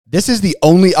This is the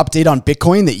only update on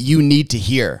Bitcoin that you need to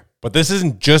hear. But this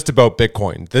isn't just about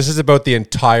Bitcoin. This is about the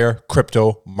entire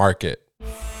crypto market.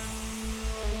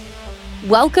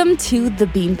 Welcome to the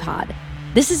Bean Pod.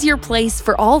 This is your place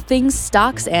for all things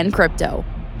stocks and crypto.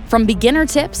 From beginner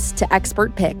tips to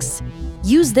expert picks.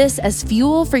 Use this as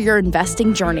fuel for your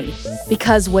investing journey,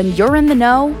 because when you're in the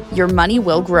know, your money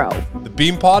will grow. The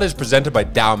Bean Pod is presented by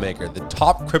DAOmaker, the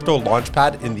top crypto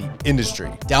launchpad in the industry.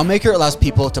 DAOmaker allows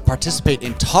people to participate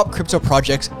in top crypto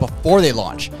projects before they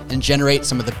launch and generate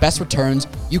some of the best returns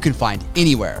you can find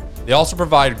anywhere. They also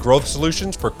provide growth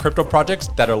solutions for crypto projects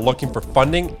that are looking for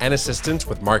funding and assistance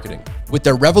with marketing. With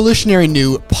their revolutionary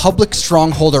new public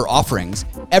strongholder offerings,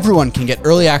 everyone can get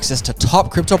early access to top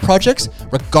crypto projects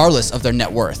regardless of their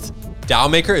net worth.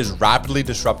 DAOmaker is rapidly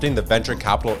disrupting the venture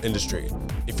capital industry.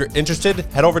 If you're interested,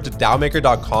 head over to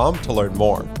DAOmaker.com to learn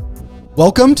more.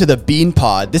 Welcome to the Bean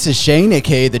Pod. This is Shane,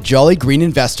 aka the Jolly Green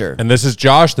Investor. And this is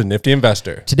Josh, the Nifty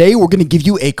Investor. Today, we're going to give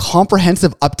you a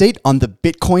comprehensive update on the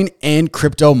Bitcoin and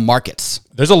crypto markets.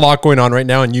 There's a lot going on right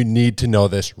now, and you need to know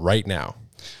this right now.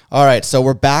 All right, so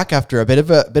we're back after a bit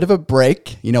of a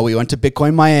break. You know, we went to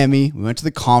Bitcoin Miami, we went to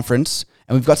the conference,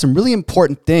 and we've got some really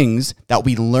important things that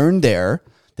we learned there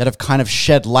that have kind of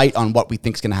shed light on what we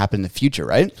think is going to happen in the future,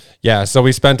 right? Yeah, so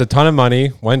we spent a ton of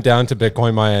money, went down to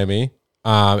Bitcoin Miami,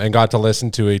 and got to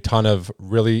listen to a ton of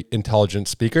really intelligent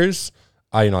speakers,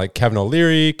 like Kevin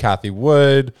O'Leary, Cathie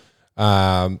Wood,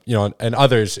 and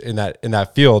others in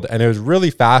that field. And it was really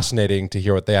fascinating to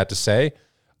hear what they had to say,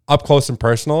 up close and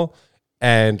personal.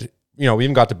 And we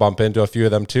even got to bump into a few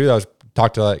of them too.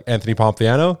 Talked to Anthony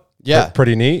Pompliano. Yeah,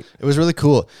 pretty neat. It was really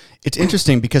cool. It's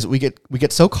interesting because we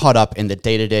get so caught up in the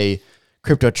day-to-day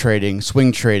crypto trading,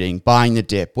 swing trading, buying the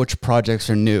dip, which projects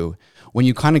are new. When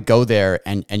you kind of go there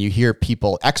and you hear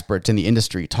people, experts in the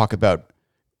industry, talk about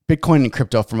Bitcoin and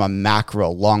crypto from a macro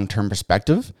long-term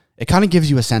perspective, it kind of gives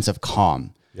you a sense of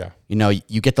calm. Yeah.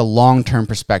 You get the long-term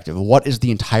perspective. What is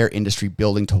the entire industry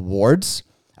building towards,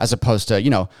 as opposed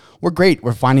to, we're great.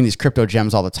 We're finding these crypto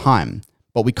gems all the time,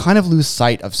 but we kind of lose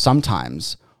sight of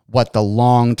sometimes what the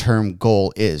long-term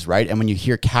goal is, right? And when you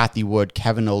hear Cathie Wood,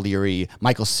 Kevin O'Leary,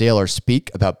 Michael Saylor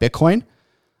speak about Bitcoin,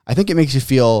 I think it makes you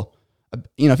feel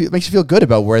good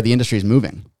about where the industry is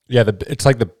moving. Yeah, it's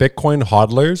like the Bitcoin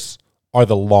hodlers are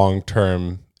the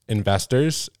long-term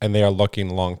investors, and they are looking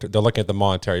long-term. They're looking at the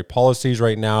monetary policies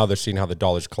right now. They're seeing how the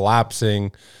dollar's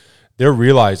collapsing. They're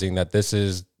realizing that this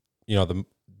is,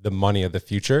 the money of the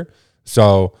future.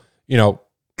 So,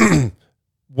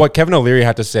 what Kevin O'Leary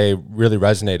had to say really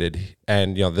resonated.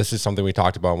 And, this is something we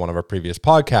talked about in one of our previous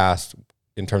podcasts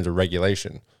in terms of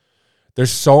regulation.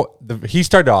 He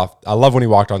started off, I love when he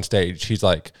walked on stage. He's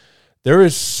like, there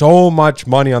is so much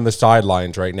money on the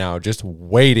sidelines right now just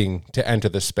waiting to enter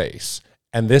the space.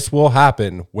 And this will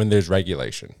happen when there's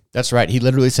regulation. That's right. He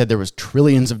literally said there was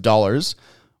trillions of dollars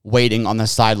waiting on the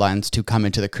sidelines to come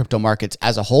into the crypto markets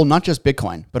as a whole, not just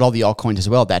Bitcoin, but all the altcoins as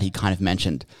well that he kind of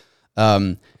mentioned.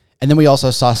 And then we also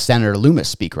saw Senator Loomis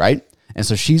speak, right? And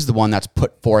so she's the one that's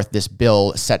put forth this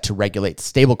bill set to regulate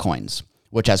stablecoins,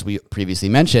 which, as we previously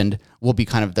mentioned, will be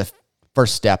kind of the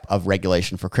first step of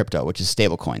regulation for crypto, which is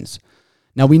stablecoins.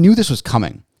 Now, we knew this was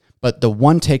coming, but the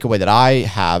one takeaway that I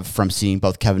have from seeing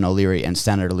both Kevin O'Leary and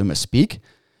Senator Loomis speak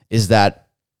is that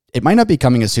it might not be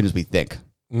coming as soon as we think.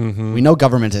 Mm-hmm. We know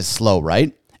government is slow,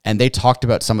 right? And they talked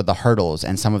about some of the hurdles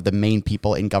and some of the main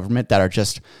people in government that are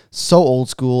just so old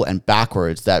school and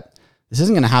backwards that this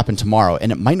isn't going to happen tomorrow,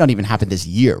 and it might not even happen this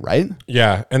year, right?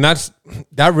 Yeah, and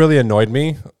that really annoyed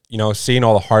me. Seeing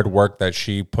all the hard work that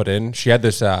she put in. She had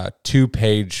this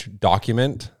 2-page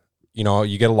document.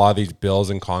 You get a lot of these bills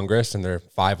in Congress and they're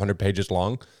 500 pages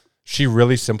long. She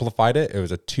really simplified it. It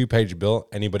was a 2-page bill.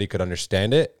 Anybody could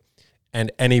understand it,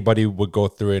 and anybody would go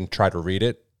through it and try to read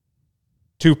it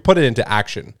to put it into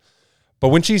action. But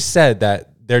when she said that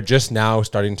they're just now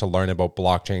starting to learn about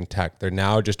blockchain tech, they're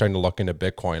now just starting to look into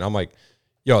Bitcoin. I'm like,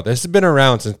 yo, this has been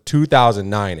around since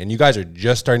 2009 and you guys are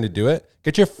just starting to do it.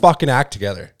 Get your fucking act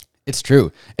together. It's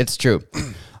true.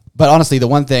 But honestly, the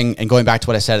one thing, and going back to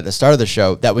what I said at the start of the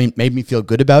show, that made me feel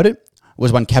good about it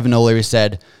was when Kevin O'Leary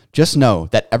said, just know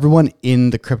that everyone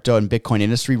in the crypto and Bitcoin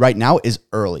industry right now is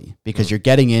early because you're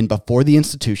getting in before the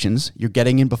institutions, you're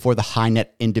getting in before the high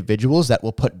net individuals that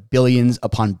will put billions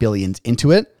upon billions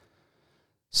into it.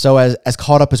 So as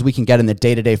caught up as we can get in the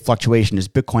day-to-day fluctuation, is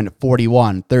Bitcoin at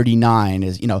 41,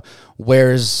 39,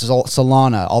 where's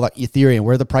Solana, all that Ethereum,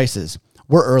 where are the prices?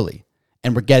 We're early.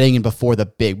 And we're getting in before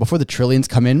the trillions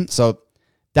come in. So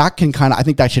that can I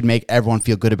think that should make everyone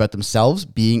feel good about themselves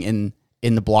being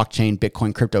in the blockchain,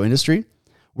 Bitcoin, crypto industry.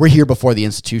 We're here before the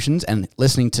institutions, and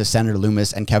listening to Senator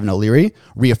Loomis and Kevin O'Leary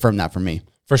reaffirmed that for me.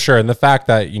 For sure. And the fact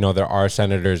that, there are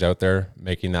senators out there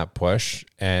making that push.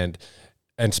 And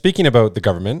speaking about the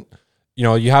government,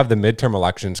 you have the midterm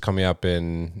elections coming up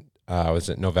in, was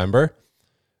it November?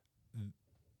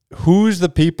 Who's the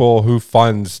people who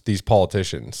funds these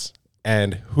politicians?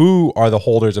 And who are the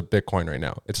holders of Bitcoin right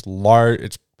now?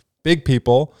 It's big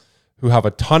people who have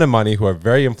a ton of money, who are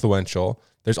very influential.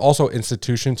 There's also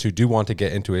institutions who do want to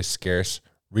get into a scarce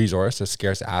resource, a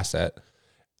scarce asset.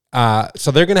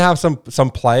 So they're going to have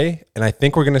some play. And I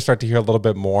think we're going to start to hear a little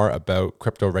bit more about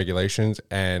crypto regulations.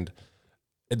 And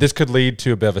this could lead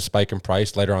to a bit of a spike in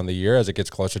price later on in the year as it gets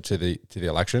closer to the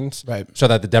elections. Right. So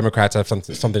that the Democrats have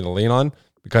something to lean on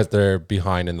because they're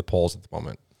behind in the polls at the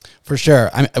moment. For sure.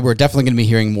 We're definitely going to be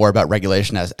hearing more about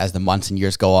regulation as the months and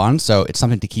years go on. So it's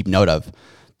something to keep note of.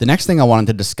 The next thing I wanted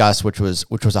to discuss, which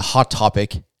was a hot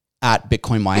topic at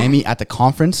Bitcoin Miami at the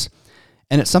conference,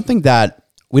 and it's something that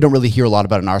we don't really hear a lot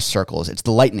about in our circles. It's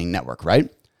the Lightning Network, right?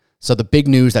 So the big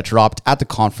news that dropped at the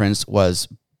conference was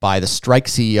by the Strike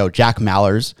CEO, Jack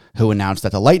Mallers, who announced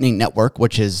that the Lightning Network,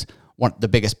 which is the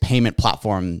biggest payment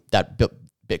platform that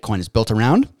Bitcoin is built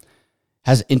around,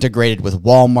 has integrated with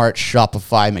Walmart,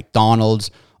 Shopify, McDonald's,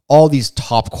 all these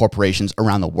top corporations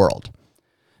around the world.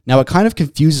 Now, it kind of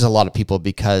confuses a lot of people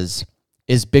because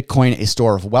is Bitcoin a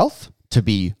store of wealth to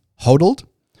be hodled,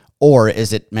 or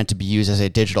is it meant to be used as a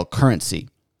digital currency?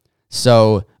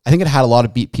 So I think it had a lot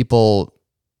of people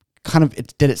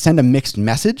did it send a mixed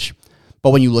message?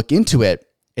 But when you look into it,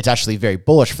 it's actually very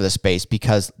bullish for the space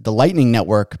because the Lightning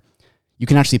Network, you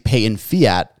can actually pay in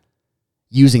fiat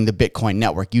using the Bitcoin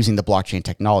network, using the blockchain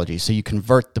technology. So you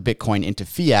convert the Bitcoin into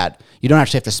fiat. You don't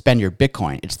actually have to spend your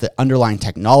Bitcoin. It's the underlying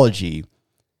technology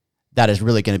that is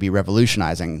really going to be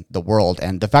revolutionizing the world.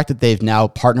 And the fact that they've now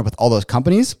partnered with all those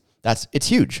companies, it's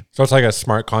huge. So it's like a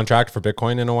smart contract for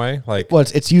Bitcoin in a way? Well,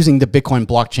 it's using the Bitcoin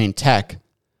blockchain tech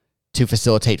to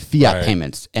facilitate fiat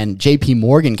payments. And JP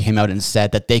Morgan came out and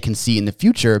said that they can see in the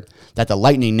future that the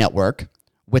Lightning Network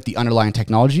with the underlying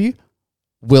technology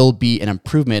will be an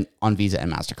improvement on Visa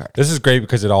and MasterCard. This is great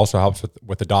because it also helps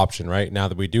with adoption, right? Now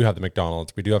that we do have the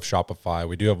McDonald's, we do have Shopify,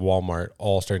 we do have Walmart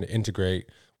all starting to integrate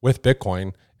with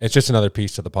Bitcoin. It's just another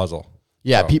piece to the puzzle.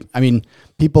 Yeah, so.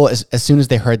 People, as soon as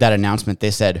they heard that announcement,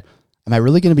 they said, am I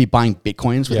really going to be buying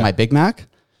Bitcoins with my Big Mac?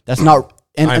 That's not,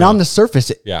 and on the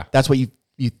surface, that's what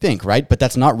you think, right? But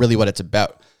that's not really what it's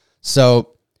about.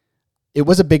 So it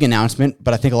was a big announcement,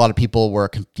 but I think a lot of people were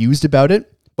confused about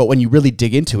it. But when you really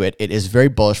dig into it, it is very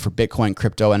bullish for Bitcoin,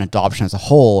 crypto, and adoption as a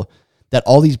whole, that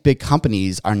all these big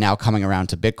companies are now coming around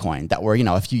to Bitcoin that were,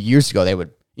 a few years ago, they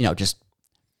would, just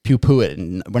poo-poo it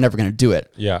and we're never going to do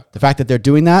it. Yeah. The fact that they're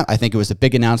doing that, I think it was a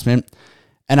big announcement.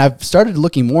 And I've started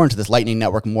looking more into this Lightning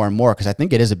Network more and more because I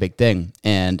think it is a big thing.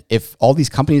 And if all these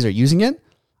companies are using it,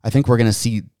 I think we're going to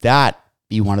see that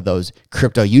be one of those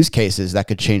crypto use cases that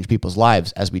could change people's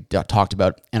lives, as we talked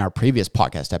about in our previous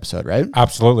podcast episode, right?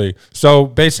 Absolutely. So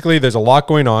basically, there's a lot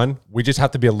going on. We just have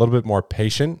to be a little bit more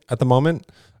patient at the moment.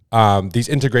 These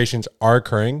integrations are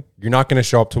occurring. You're not going to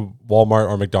show up to Walmart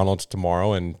or McDonald's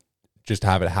tomorrow and just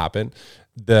have it happen.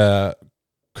 The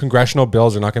congressional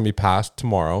bills are not going to be passed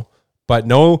tomorrow, but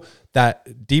know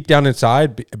that deep down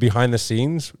inside, behind the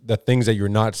scenes, the things that you're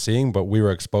not seeing, but we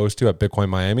were exposed to at Bitcoin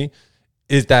Miami,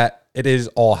 is that it is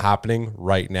all happening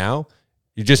right now.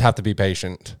 You just have to be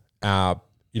patient.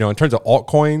 In terms of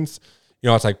altcoins,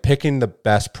 it's like picking the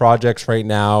best projects right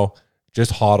now.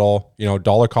 Just hodl,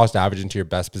 dollar cost average into your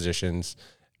best positions,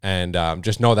 and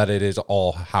just know that it is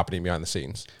all happening behind the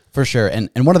scenes. For sure. And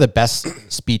one of the best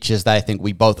speeches that I think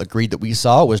we both agreed that we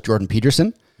saw was Jordan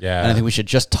Peterson. Yeah. And I think we should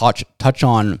just touch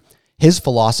on his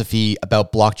philosophy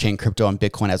about blockchain, crypto, and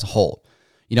Bitcoin as a whole.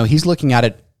 He's looking at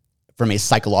it from a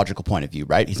psychological point of view,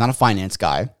 right? He's not a finance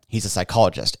guy. He's a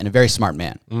psychologist and a very smart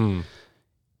man.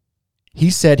 He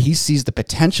said he sees the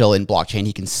potential in blockchain.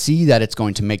 He can see that it's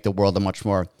going to make the world a much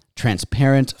more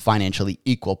transparent, financially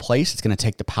equal place. It's going to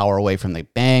take the power away from the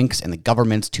banks and the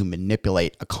governments to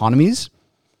manipulate economies.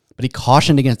 But he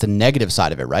cautioned against the negative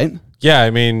side of it, right? Yeah,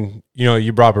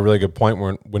 you brought up a really good point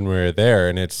when we were there,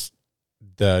 and it's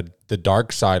the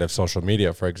dark side of social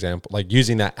media, for example. Like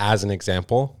using that as an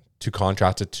example to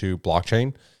contrast it to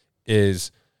blockchain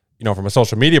is, from a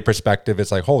social media perspective,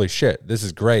 it's like, holy shit, this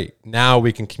is great. Now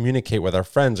we can communicate with our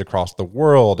friends across the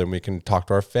world and we can talk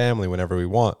to our family whenever we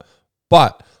want.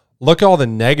 But look at all the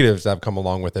negatives that have come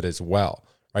along with it as well,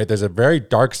 right? There's a very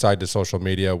dark side to social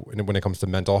media when it comes to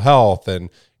mental health and,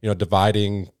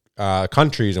 dividing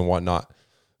countries and whatnot.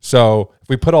 So if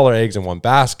we put all our eggs in one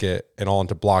basket and all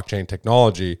into blockchain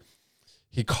technology,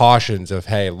 he cautions of,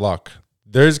 hey, look,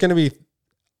 there's going to be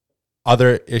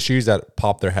other issues that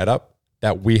pop their head up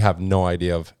that we have no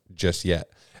idea of just yet.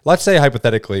 let's say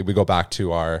hypothetically we go back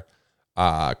to our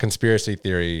conspiracy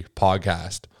theory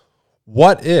podcast.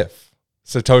 What if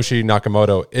Satoshi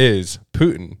Nakamoto is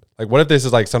Putin? Like, what if this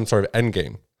is like some sort of end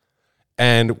game,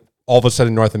 and all of a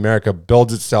sudden North America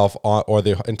builds itself on, or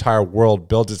the entire world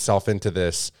builds itself into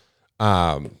this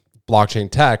blockchain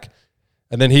tech,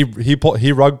 and then he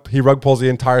rug pulls the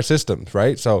entire system,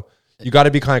 right? So you got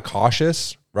to be kind of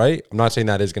cautious, right? I'm not saying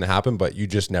that is going to happen, but you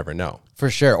just never know. For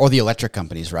sure. Or the electric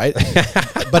companies, right?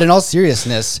 But in all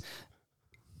seriousness,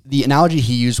 the analogy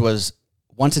he used was,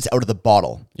 once it's out of the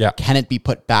bottle, can it be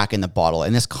put back in the bottle?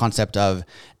 And this concept of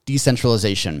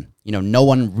decentralization, no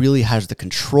one really has the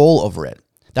control over it.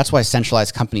 That's why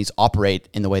centralized companies operate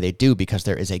in the way they do, because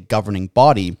there is a governing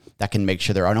body that can make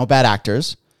sure there are no bad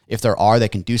actors. If there are, they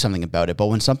can do something about it. But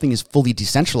when something is fully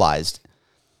decentralized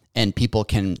and people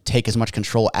can take as much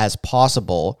control as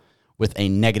possible with a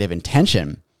negative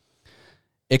intention,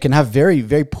 it can have very,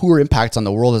 very poor impacts on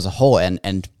the world as a whole.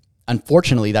 And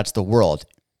unfortunately, that's the world.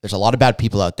 There's a lot of bad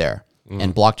people out there,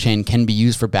 and blockchain can be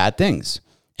used for bad things,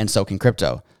 and so can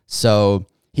crypto. So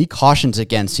he cautions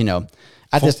against,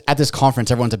 at this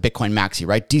conference, everyone's a Bitcoin maxi,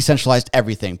 right? Decentralized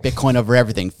everything, Bitcoin over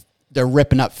everything. They're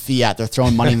ripping up fiat. They're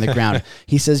throwing money in the ground.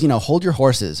 He says, hold your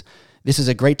horses. This is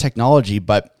a great technology,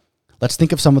 but let's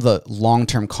think of some of the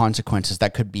long-term consequences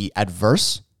that could be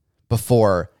adverse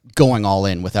before going all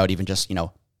in without even just,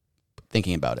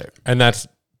 thinking about it. And that's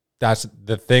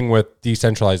the thing with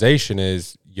decentralization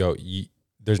is,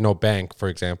 there's no bank, for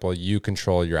example. You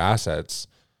control your assets.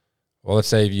 Well, let's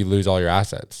say if you lose all your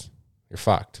assets, you're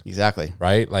fucked. Exactly.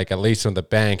 Right? Like, at least with the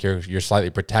bank, you're slightly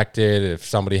protected. If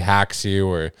somebody hacks you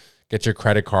or gets your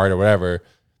credit card or whatever,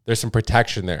 there's some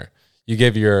protection there. You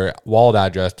give your wallet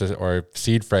address or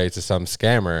seed phrase to some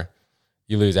scammer,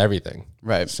 you lose everything.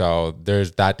 Right. So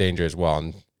there's that danger as well.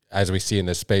 And as we see in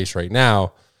this space right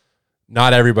now,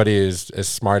 not everybody is as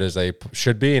smart as they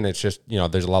should be. And it's just,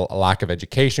 there's a lack of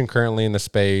education currently in the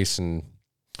space and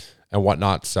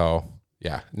whatnot. So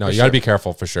yeah, no, you got to be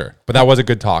careful for sure. But that was a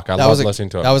good talk. I love listening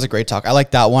to it. That was a great talk. I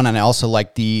like that one. And I also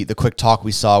like the quick talk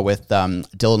we saw with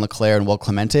Dylan LeClaire and Will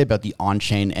Clemente about the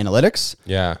on-chain analytics.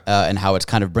 Yeah. And how it's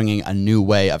kind of bringing a new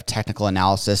way of technical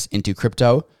analysis into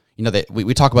crypto.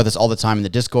 We talk about this all the time in the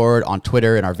Discord, on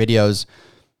Twitter, in our videos.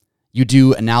 You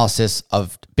do analysis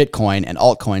of Bitcoin and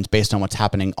altcoins based on what's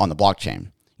happening on the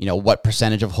blockchain. What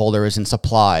percentage of holder is in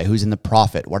supply, who's in the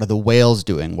profit, what are the whales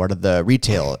doing, what are the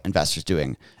retail investors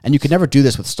doing? And you could never do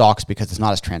this with stocks because it's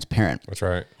not as transparent. That's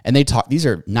right. And these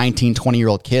are 19,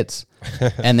 20-year-old kids.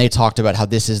 And they talked about how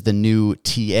this is the new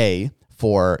TA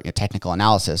for technical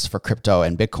analysis for crypto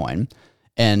and Bitcoin.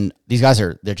 And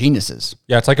they're geniuses.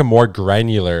 Yeah, it's like a more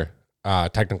granular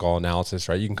technical analysis,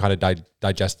 right? You can kind of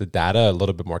digest the data a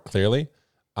little bit more clearly.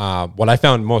 What I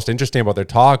found most interesting about their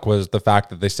talk was the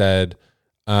fact that they said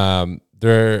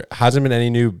there hasn't been any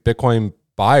new Bitcoin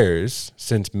buyers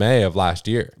since May of last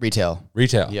year. Retail.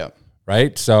 Yeah.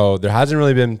 Right. So there hasn't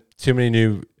really been too many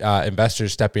new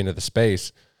investors stepping into the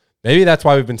space. Maybe that's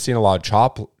why we've been seeing a lot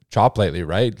of chop lately,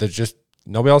 right? There's just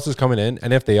nobody else is coming in.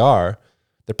 And if they are,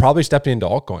 they're probably stepping into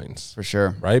altcoins. For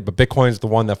sure. Right. But Bitcoin's the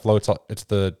one that floats. It's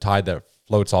the tide that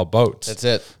floats all boats. That's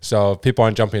it. So if people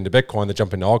aren't jumping into Bitcoin, they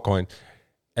jump into altcoin.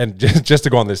 And just to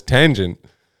go on this tangent,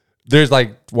 there's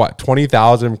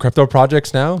 20,000 crypto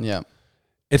projects now. Yeah.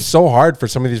 It's so hard for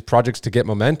some of these projects to get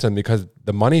momentum because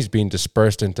the money's being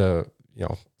dispersed into,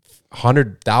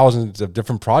 hundred thousands of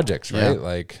different projects, right?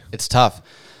 Yeah. It's tough.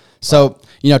 So,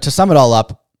 to sum it all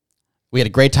up, we had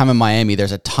a great time in Miami.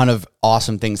 There's a ton of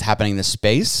awesome things happening in this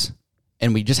space,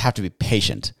 and we just have to be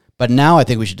patient. But now I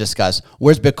think we should discuss,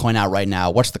 where's Bitcoin at right now?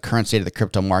 What's the current state of the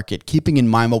crypto market? Keeping in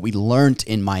mind what we learned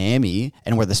in Miami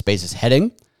and where the space is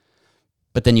heading.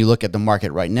 But then you look at the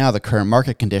market right now, the current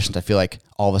market conditions, I feel like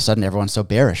all of a sudden everyone's so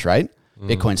bearish, right?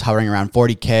 Bitcoin's hovering around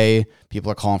 40K.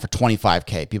 People are calling for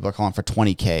 25K. People are calling for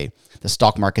 20K. The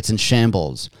stock market's in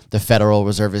shambles. The Federal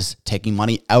Reserve is taking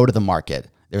money out of the market.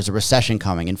 There's a recession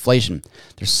coming, inflation.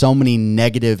 There's so many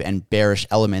negative and bearish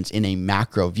elements in a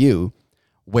macro view.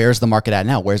 Where's the market at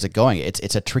now? Where's it going?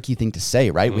 It's a tricky thing to say,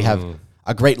 right? We have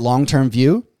a great long-term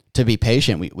view to be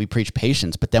patient. We preach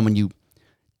patience, but then when you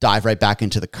dive right back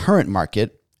into the current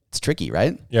market, it's tricky,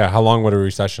 right? Yeah. How long would a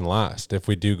recession last if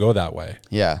we do go that way?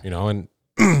 Yeah. And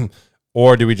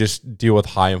or do we just deal with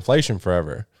high inflation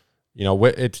forever?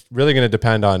 It's really going to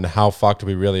depend on how fucked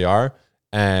we really are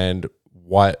and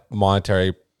what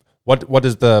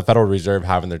does the Federal Reserve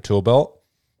have in their tool belt?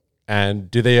 And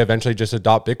do they eventually just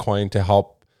adopt Bitcoin to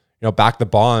help, back the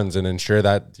bonds and ensure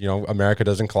that, America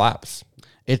doesn't collapse?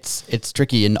 It's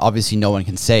tricky, and obviously no one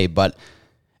can say, but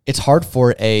it's hard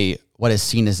for a what is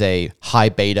seen as a high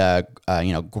beta,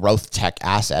 growth tech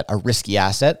asset, a risky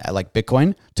asset like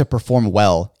Bitcoin, to perform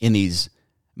well in these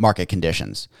market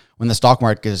conditions. When the stock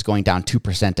market is going down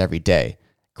 2% every day,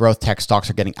 growth tech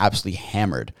stocks are getting absolutely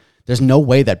hammered. There's no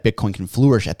way that Bitcoin can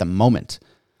flourish at the moment.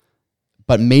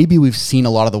 But maybe we've seen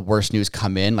a lot of the worst news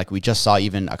come in. Like we just saw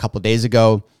even a couple of days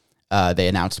ago, they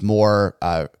announced more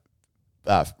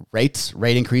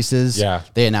rate increases. Yeah.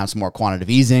 They announced more quantitative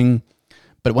easing.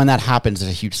 But when that happens,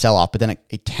 there's a huge sell-off. But then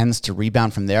it tends to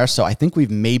rebound from there. So I think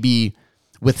we've maybe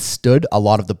withstood a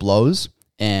lot of the blows.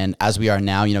 And as we are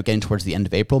now, getting towards the end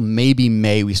of April, maybe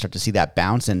May we start to see that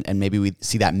bounce and maybe we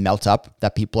see that melt up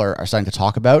that people are starting to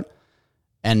talk about.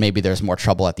 And maybe there's more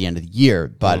trouble at the end of the year.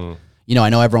 But, I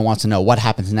know everyone wants to know what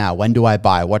happens now. When do I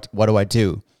buy? What do I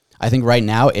do? I think right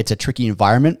now it's a tricky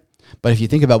environment. But if you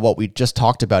think about what we just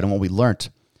talked about and what we learned,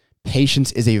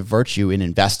 patience is a virtue in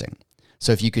investing.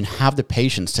 So if you can have the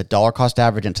patience to dollar cost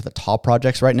average into the top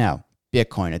projects right now,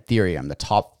 Bitcoin, Ethereum, the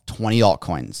top 20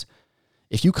 altcoins,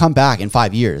 if you come back in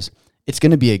 5 years, it's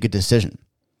going to be a good decision.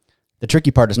 The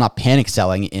tricky part is not panic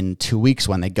selling in 2 weeks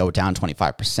when they go down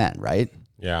 25%, right?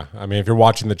 Yeah. I mean, if you're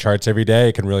watching the charts every day,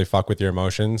 it can really fuck with your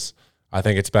emotions. I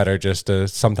think it's better just to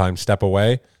sometimes step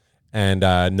away and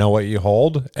know what you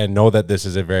hold and know that this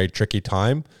is a very tricky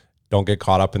time. Don't get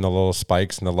caught up in the little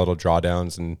spikes and the little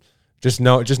drawdowns, and just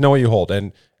know what you hold.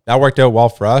 And that worked out well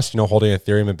for us, holding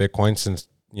Ethereum and Bitcoin since,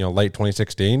 late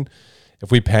 2016.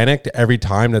 If we panicked every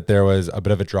time that there was a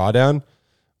bit of a drawdown,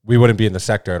 we wouldn't be in the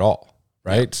sector at all,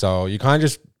 right? Yeah. So you kind of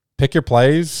just pick your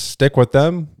plays, stick with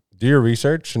them, do your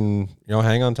research, and,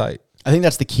 hang on tight. I think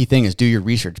that's the key thing is do your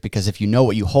research, because if you know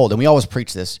what you hold, and we always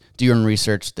preach this, do your own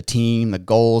research, the team, the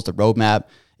goals, the roadmap.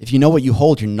 If you know what you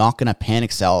hold, you're not going to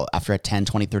panic sell after a 10,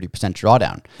 20, 30%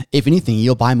 drawdown. If anything,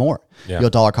 you'll buy more. Yeah.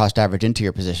 You'll dollar cost average into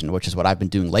your position, which is what I've been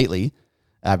doing lately.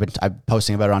 I'm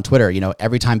posting about it on Twitter.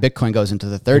 Every time Bitcoin goes into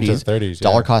the 30s,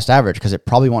 dollar cost average, because it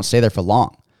probably won't stay there for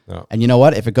long. No. And you know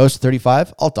what? If it goes to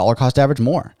 35, I'll dollar cost average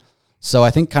more. So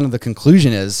I think kind of the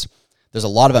conclusion is there's a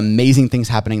lot of amazing things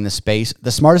happening in this space.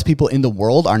 The smartest people in the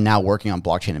world are now working on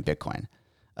blockchain and Bitcoin.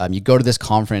 You go to this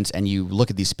conference and you look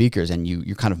at these speakers and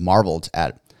you're kind of marveled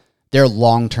at their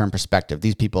long-term perspective.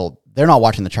 These people, they're not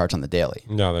watching the charts on the daily.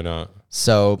 No, they're not.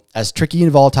 So as tricky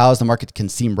and volatile as the market can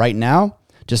seem right now,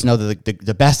 just know that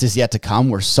the best is yet to come.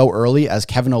 We're so early. As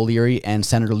Kevin O'Leary and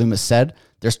Senator Loomis said,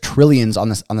 there's trillions on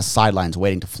the sidelines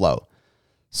waiting to flow.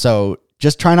 So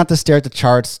just try not to stare at the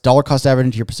charts, dollar cost average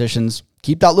into your positions.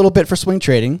 Keep that little bit for swing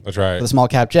trading. That's right. For the small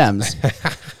cap gems.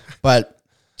 But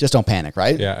just don't panic,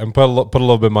 right? Yeah, and put a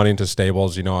little bit of money into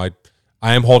stables.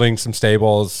 I am holding some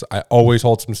stables. I always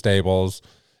hold some stables.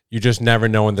 You just never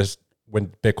know when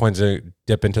Bitcoin's going to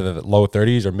dip into the low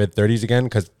 30s or mid 30s again,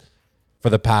 because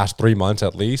for the past 3 months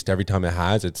at least, every time it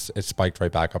has, it's spiked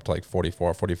right back up to like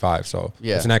 44, 45. So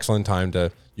it's an excellent time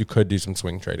you could do some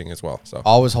swing trading as well. So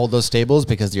always hold those stables,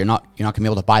 because you're not going to be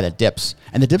able to buy the dips.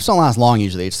 And the dips don't last long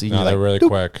usually. They're really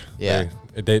quick. Yeah.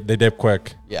 They dip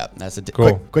quick. Yeah, that's a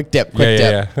cool. quick dip.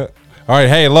 Yeah. All right.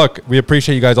 Hey, look, we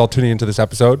appreciate you guys all tuning into this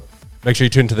episode. Make sure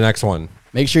you tune to the next one.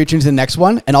 Make sure you tune to the next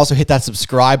one, and also hit that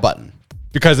subscribe button,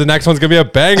 because the next one's going to be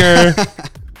a banger.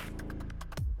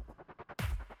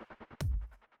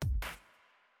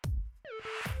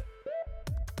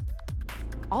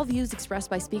 All views expressed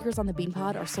by speakers on the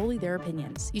BeanPod are solely their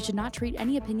opinions. You should not treat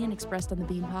any opinion expressed on the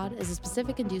BeanPod as a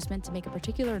specific inducement to make a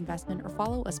particular investment or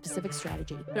follow a specific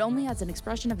strategy, but only as an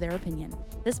expression of their opinion.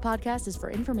 This podcast is for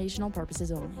informational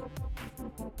purposes only.